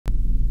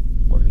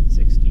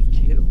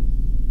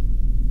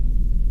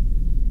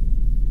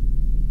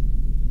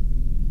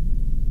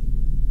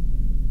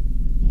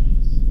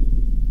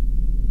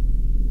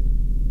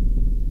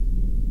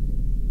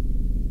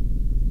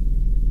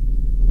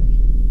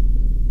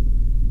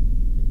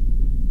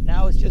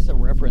just a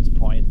reference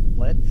point.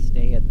 Let's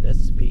stay at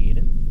this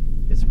speed.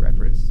 This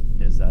reference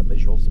is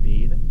visual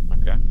speed.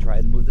 Okay.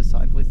 Try to move the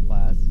sideways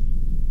less.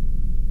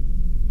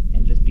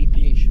 And just be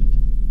patient.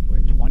 We're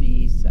at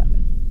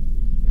 27.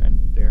 Okay.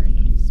 Very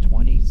nice.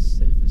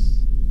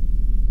 26.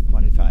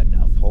 25.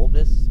 Now hold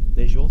this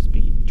visual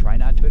speed. Try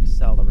not to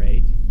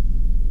accelerate.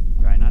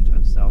 Try not to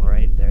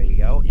accelerate. There you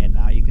go. And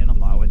now you can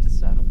allow it to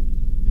settle.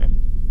 Okay.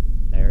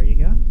 There you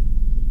go.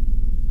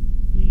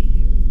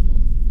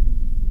 Beautiful.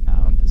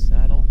 Now to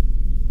settle.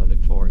 Put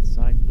it forward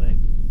side click.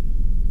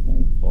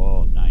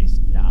 Oh, nice.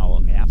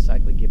 Now half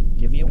side click.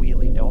 Give me a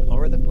wheelie. Don't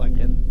lower the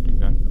collective.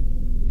 Okay.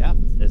 Yeah,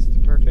 this is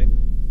perfect.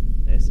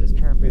 This is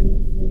perfect.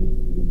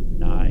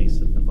 Nice.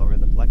 Lower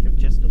the collective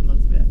just a little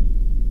bit.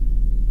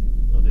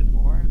 A little bit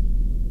more.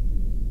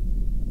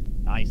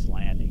 Nice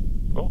landing.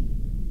 Cool.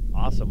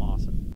 Awesome, awesome.